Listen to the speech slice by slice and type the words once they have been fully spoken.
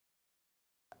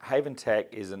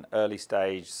Haventec is an early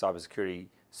stage cybersecurity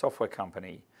software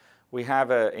company. We have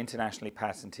an internationally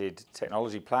patented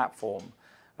technology platform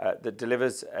that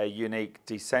delivers a unique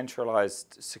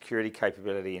decentralized security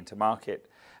capability into market.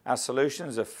 Our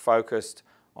solutions are focused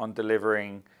on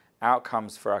delivering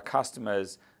outcomes for our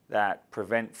customers that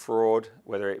prevent fraud,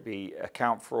 whether it be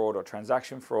account fraud or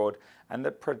transaction fraud, and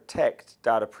that protect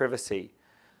data privacy.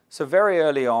 So very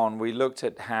early on, we looked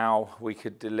at how we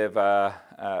could deliver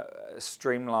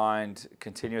streamlined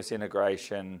continuous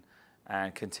integration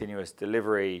and continuous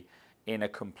delivery in a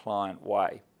compliant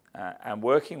way. And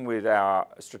working with our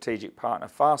strategic partner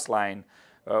Fastlane,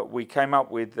 we came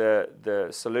up with the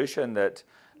solution that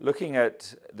looking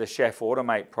at the Chef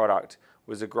Automate product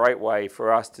was a great way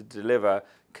for us to deliver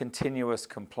continuous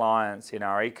compliance in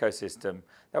our ecosystem.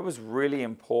 That was really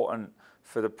important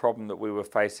for the problem that we were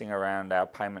facing around our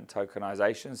payment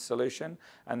tokenization solution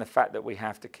and the fact that we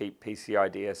have to keep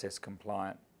PCI-DSS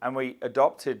compliant. And we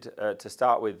adopted, to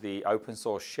start with, the open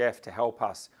source Chef to help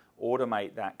us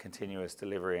automate that continuous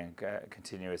delivery and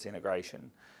continuous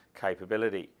integration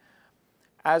capability.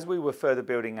 As we were further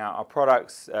building out our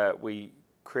products, we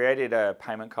created a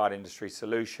payment card industry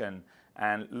solution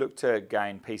and looked to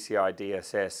gain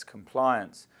PCI-DSS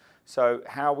compliance. So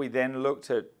how we then looked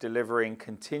at delivering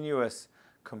continuous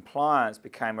compliance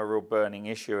became a real burning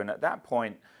issue, and at that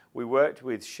point we worked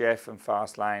with Chef and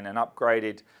Fastlane and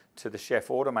upgraded to the Chef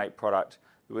Automate product.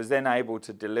 It was then able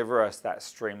to deliver us that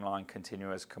streamlined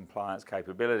continuous compliance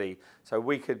capability so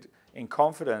we could in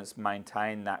confidence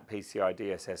maintain that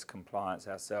PCI-DSS compliance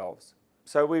ourselves.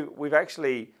 So we've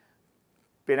actually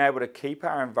been able to keep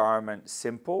our environment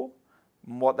simple.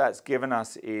 And what that's given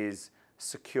us is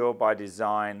secure by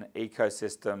design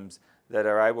ecosystems that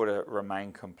are able to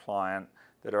remain compliant,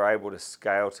 that are able to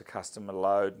scale to customer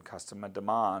load and customer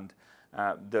demand,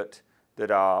 that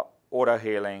are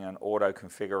auto-healing and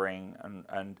auto-configuring,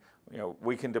 and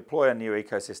we can deploy a new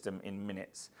ecosystem in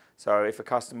minutes. So if a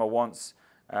customer wants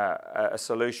a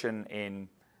solution in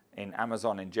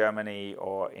Amazon in Germany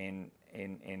or in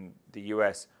the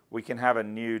US, we can have a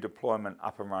new deployment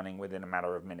up and running within a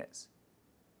matter of minutes.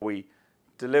 We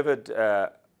delivered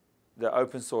the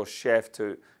open source Chef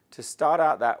to start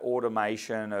out that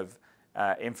automation of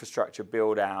infrastructure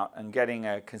build out and getting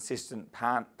a consistent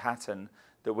pattern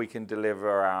that we can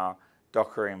deliver our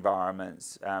Docker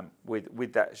environments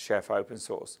with that Chef open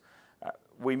source.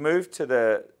 We moved to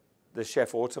the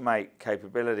Chef Automate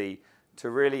capability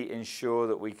to really ensure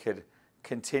that we could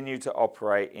continue to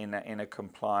operate in a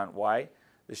compliant way.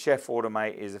 The Chef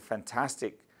Automate is a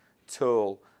fantastic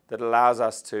tool that allows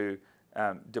us to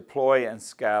deploy and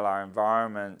scale our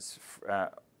environments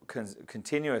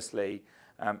continuously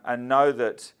and know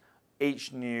that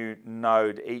each new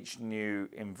node, each new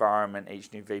environment,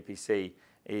 each new VPC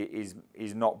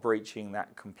is not breaching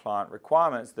that compliant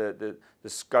requirements, the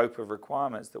scope of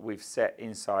requirements that we've set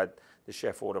inside the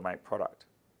Chef Automate product.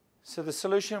 So the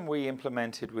solution we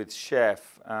implemented with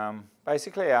Chef,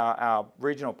 basically our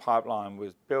regional pipeline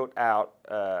was built out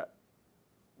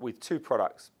with two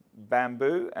products,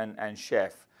 Bamboo and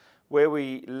Chef, where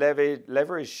we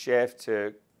leverage Chef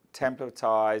to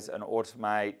templatize and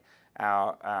automate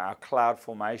our cloud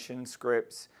formation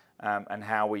scripts and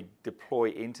how we deploy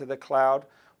into the cloud.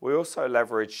 We also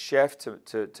leverage Chef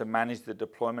to manage the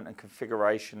deployment and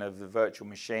configuration of the virtual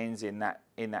machines in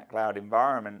that cloud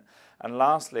environment. And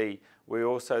lastly, we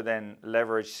also then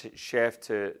leverage Chef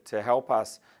to help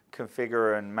us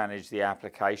configure and manage the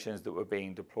applications that were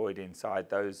being deployed inside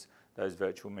those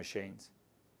virtual machines.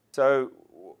 So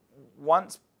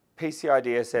once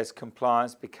PCI-DSS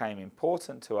compliance became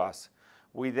important to us,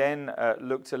 we then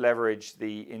looked to leverage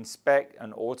the inspect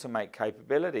and automate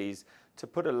capabilities to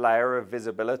put a layer of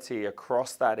visibility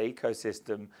across that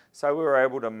ecosystem so we were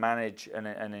able to manage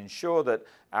and ensure that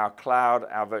our cloud,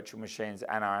 our virtual machines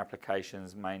and our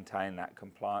applications maintain that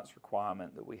compliance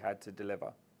requirement that we had to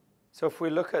deliver. So if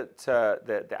we look at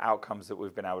the outcomes that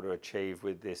we've been able to achieve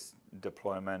with this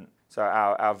deployment, so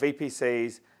our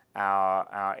VPCs,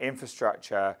 our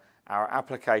infrastructure, our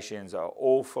applications are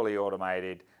all fully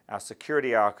automated, our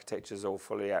security architecture is all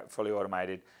fully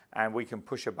automated, and we can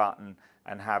push a button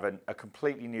and have a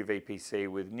completely new VPC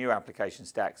with new application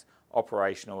stacks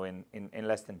operational in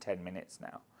less than 10 minutes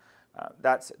now.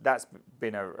 That's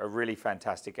been a really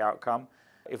fantastic outcome.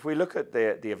 If we look at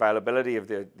the availability of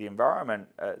the environment,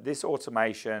 this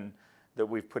automation that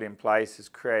we've put in place has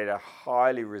created a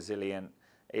highly resilient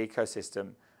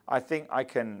ecosystem. I think I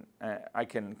can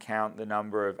count the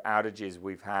number of outages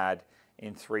we've had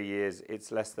in 3 years.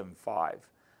 It's less than 5.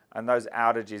 And those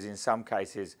outages in some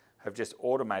cases have just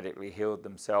automatically healed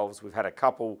themselves. We've had a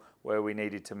couple where we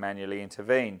needed to manually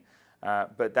intervene.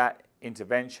 but that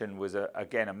intervention was,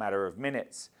 again, a matter of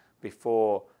minutes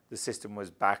before the system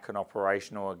was back and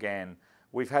operational again.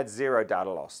 We've had zero data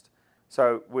lost.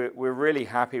 So we're really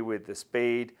happy with the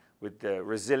speed, with the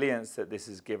resilience that this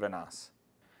has given us.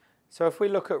 So if we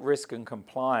look at risk and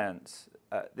compliance,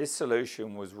 this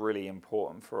solution was really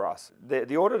important for us.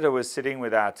 The auditor was sitting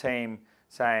with our team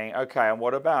saying, okay, and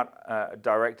what about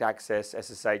direct access,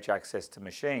 SSH access to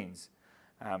machines?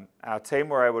 Our team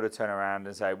were able to turn around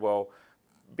and say, well,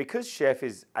 because Chef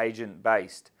is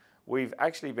agent-based, we've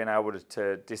actually been able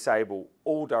to disable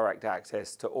all direct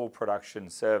access to all production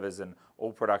servers and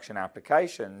all production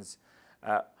applications.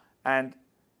 And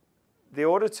the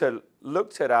auditor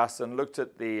looked at us and looked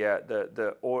at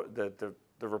the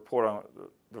report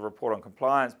on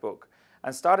compliance book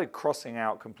and started crossing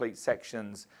out complete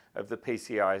sections of the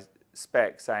PCI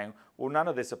spec saying, well, none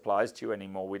of this applies to you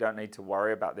anymore. We don't need to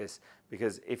worry about this,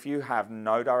 because if you have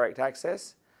no direct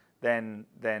access, then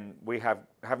we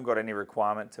haven't got any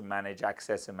requirement to manage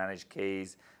access and manage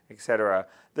keys, etc.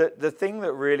 The thing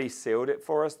that really sealed it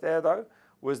for us there, though,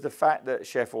 was the fact that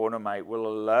Chef Automate will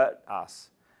alert us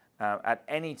at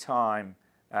any time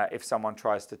if someone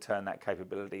tries to turn that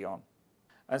capability on.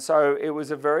 And so it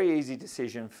was a very easy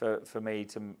decision for me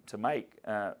to make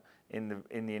in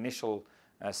the initial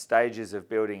stages of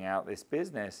building out this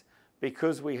business,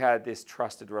 because we had this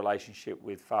trusted relationship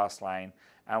with Fastlane,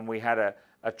 and we had a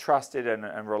trusted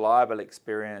and reliable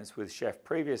experience with Chef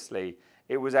previously.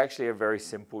 It was actually a very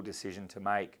simple decision to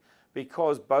make,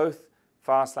 because both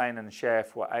Fastlane and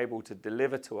Chef were able to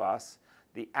deliver to us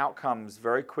the outcomes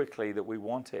very quickly that we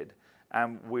wanted,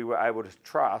 and we were able to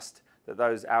trust that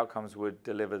those outcomes would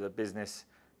deliver the business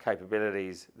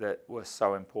capabilities that were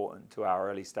so important to our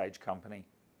early stage company.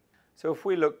 So if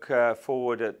we look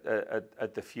forward at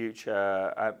the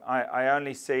future, I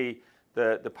only see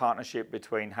the partnership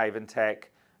between Haventec,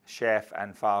 Chef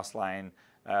and Fastlane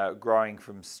growing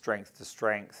from strength to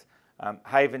strength.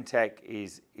 Haventec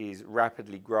is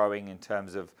rapidly growing in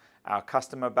terms of our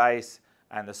customer base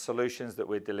and the solutions that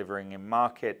we're delivering in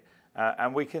market.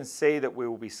 And we can see that we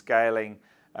will be scaling,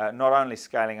 not only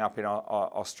scaling up in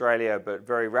Australia, but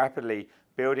very rapidly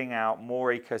building out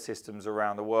more ecosystems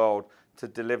around the world to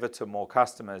deliver to more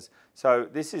customers. So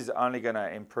this is only going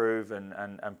to improve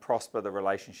and prosper the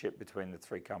relationship between the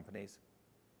three companies.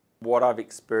 What I've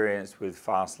experienced with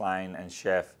Fastlane and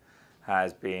Chef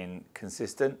has been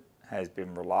consistent, has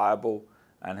been reliable,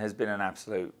 and has been an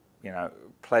absolute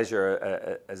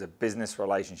pleasure as a business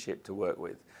relationship to work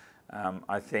with.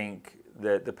 I think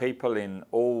that the people in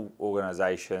all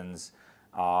organizations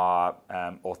are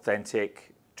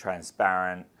authentic,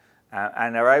 transparent,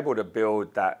 and are able to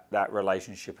build that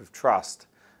relationship of trust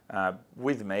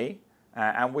with me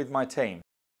and with my team.